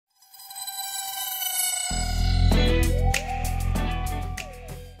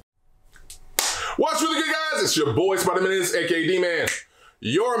It's your boy Spider-Man, aka D-Man.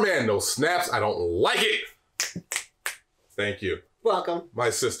 Your man, no snaps. I don't like it. Thank you. Welcome. My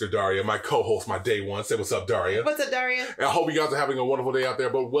sister Daria, my co-host, my day one. Say what's up, Daria. What's up, Daria? And I hope you guys are having a wonderful day out there.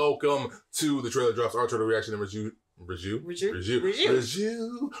 But welcome to the Trailer Drops, our trailer reaction and review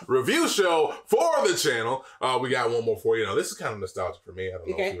show for the channel. We got one more for you. Now, this is kind of nostalgic for me. I don't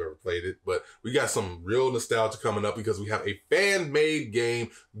know if you've ever played it, but we got some real nostalgia coming up because we have a fan-made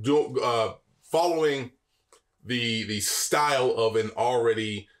game following the style of an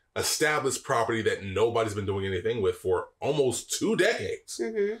already established property that nobody's been doing anything with for almost 2 decades.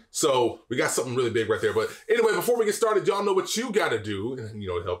 So we got something really big right there. But anyway, before we get started, y'all know what you got to do, and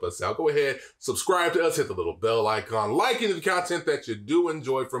to help us out. Go ahead, subscribe to us, hit the little bell icon, like any of the content that you do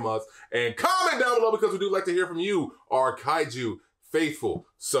enjoy from us, and comment down below because we do like to hear from you, our kaiju faithful.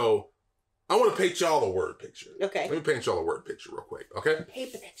 So I want to paint y'all a word picture. Okay. Let me paint y'all a word picture real quick. Okay.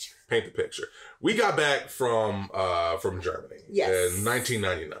 Paint the picture. Paint the picture. We got back from Germany. Yes. In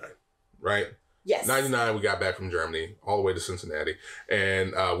 1999, right? Yes. 99, we got back from Germany all the way to Cincinnati,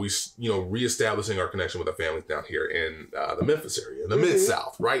 and we reestablishing our connection with our families down here in the Memphis area, in the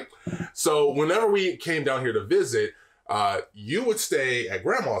Mid-South, right? So whenever we came down here to visit, you would stay at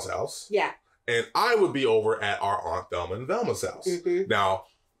Grandma's house. Yeah. And I would be over at our Aunt Thelma and Velma's house. Now,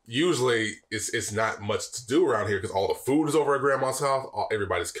 usually it's not much to do around here because all the food is over at Grandma's house.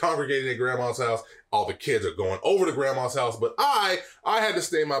 Everybody's congregating at Grandma's house. All the kids are going over to Grandma's house. But I had to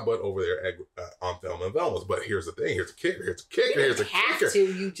stay my butt over there at Aunt Thelma and Velma's. But here's the thing. Here's a kicker. Here's a kicker. Here's a kicker.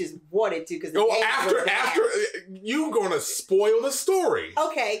 You just wanted to because after you gonna spoil the story.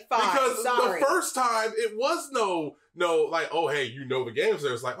 Okay, fine. Because the first time it was no like, oh hey, the game's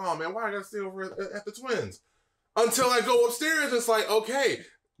there. It's like, oh man, why I gotta stay over at the Twins? Until I go upstairs, it's like, okay,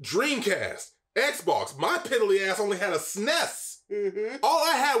 Dreamcast, Xbox. My piddly ass only had a SNES. All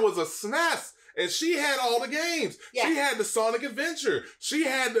I had was a SNES, and she had all the games. Yeah. She had the Sonic Adventure. She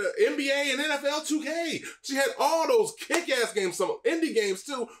had the NBA and NFL 2K. She had all those kick-ass games, some indie games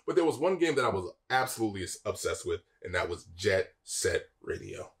too. But there was one game that I was absolutely obsessed with, and that was Jet Set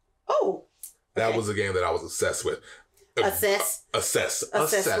Radio. Oh. That was a game that I was obsessed with. Obsessed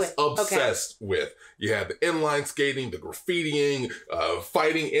with. You had the inline skating, the graffitiing,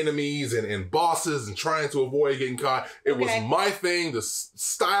 fighting enemies and bosses and trying to avoid getting caught. It was my thing, the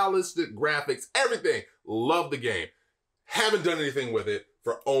stylistic graphics, everything. Love the game. Haven't done anything with it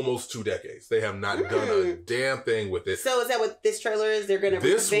for almost 2 decades. They have not done a damn thing with it. So is that what this trailer is? They're going to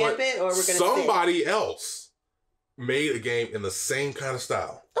revamp it, or we're going to somebody else made a game in the same kind of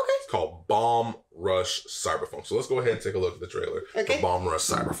style. Okay. It's called Bomb Rush Cyberfunk. So let's go ahead and take a look at the trailer for Bomb Rush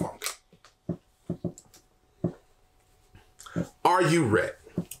Cyberfunk. Are you ready?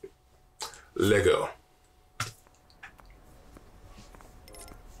 Lego.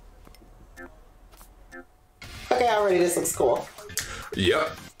 Okay, already this looks cool.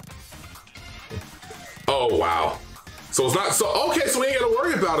 Yep. Oh wow. So it's not okay, so we ain't gotta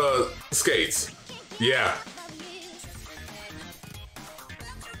worry about skates. Yeah.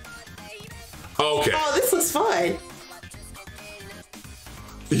 Okay. Oh, this was fun.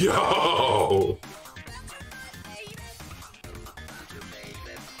 Yo.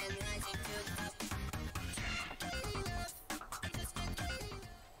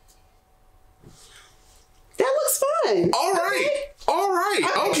 That looks fun. All right. Okay. All right.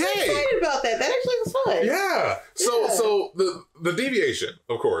 I'm excited about that. That actually was fun. Yeah. So the deviation,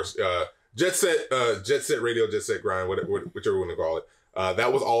 of course, Jet Set Radio, Jet Set Grind, whichever one to call it.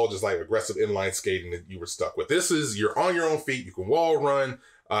 That was all just like aggressive inline skating that you were stuck with. This is, you're on your own feet, you can wall run,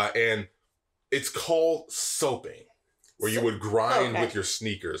 and it's called soaping, where you would grind with your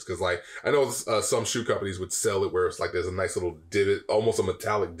sneakers. Because like, I know some shoe companies would sell it where it's like there's a nice little divot, almost a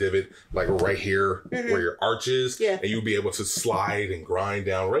metallic divot, like right here where your arch is, and you'd be able to slide and grind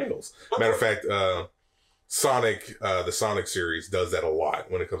down rails. Matter of fact, Sonic, the Sonic series does that a lot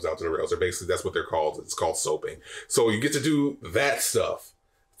when it comes out to the rails. Basically, that's what they're called. It's called soaping. So you get to do that stuff.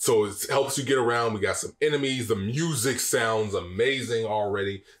 So it helps you get around. We got some enemies. The music sounds amazing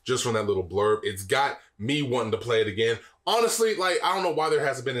already just from that little blurb. It's got me wanting to play it again. Honestly, like, I don't know why there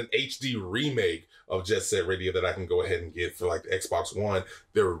hasn't been an HD remake of Jet Set Radio that I can go ahead and get for like the Xbox One.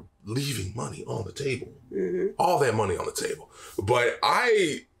 They're leaving money on the table. All that money on the table. But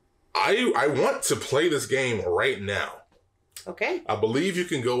I want to play this game right now. Okay. I believe you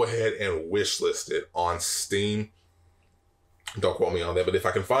can go ahead and wishlist it on Steam. Don't quote me on that, but if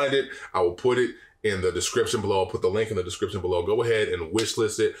I can find it, I will put it in the description below. I'll put the link in the description below. Go ahead and wish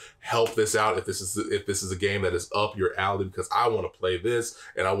list it. Help this out if this is a game that is up your alley, because I want to play this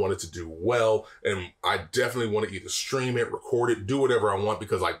and I want it to do well. And I definitely want to either stream it, record it, do whatever I want,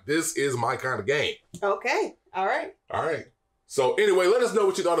 because like this is my kind of game. Okay. All right. All right. So anyway, let us know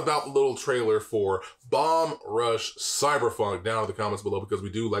what you thought about the little trailer for Bomb Rush Cyberfunk down in the comments below, because we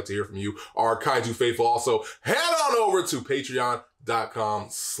do like to hear from you, our Kaiju faithful. Also, head on over to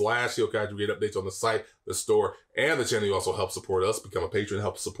patreon.com/HEELKAIJU. Get updates on the site, the store, and the channel. You also help support us. Become a patron,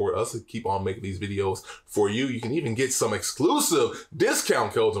 help support us, and keep on making these videos for you. You can even get some exclusive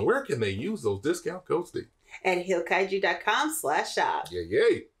discount codes. And where can they use those discount codes, Steve? At HEELKAIJU.com/shop.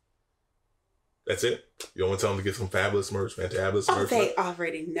 Yay. That's it. You want to tell them to get some fabulous merch, fantabulous merch? They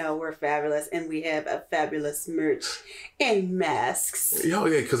already know we're fabulous, and we have a fabulous merch and masks. Yeah,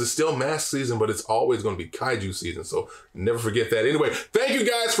 because it's still mask season, but it's always going to be kaiju season, so never forget that. Anyway, thank you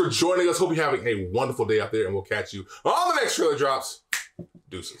guys for joining us. Hope you're having a wonderful day out there, and we'll catch you on the next trailer drops.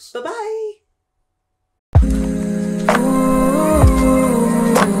 Deuces. Bye-bye.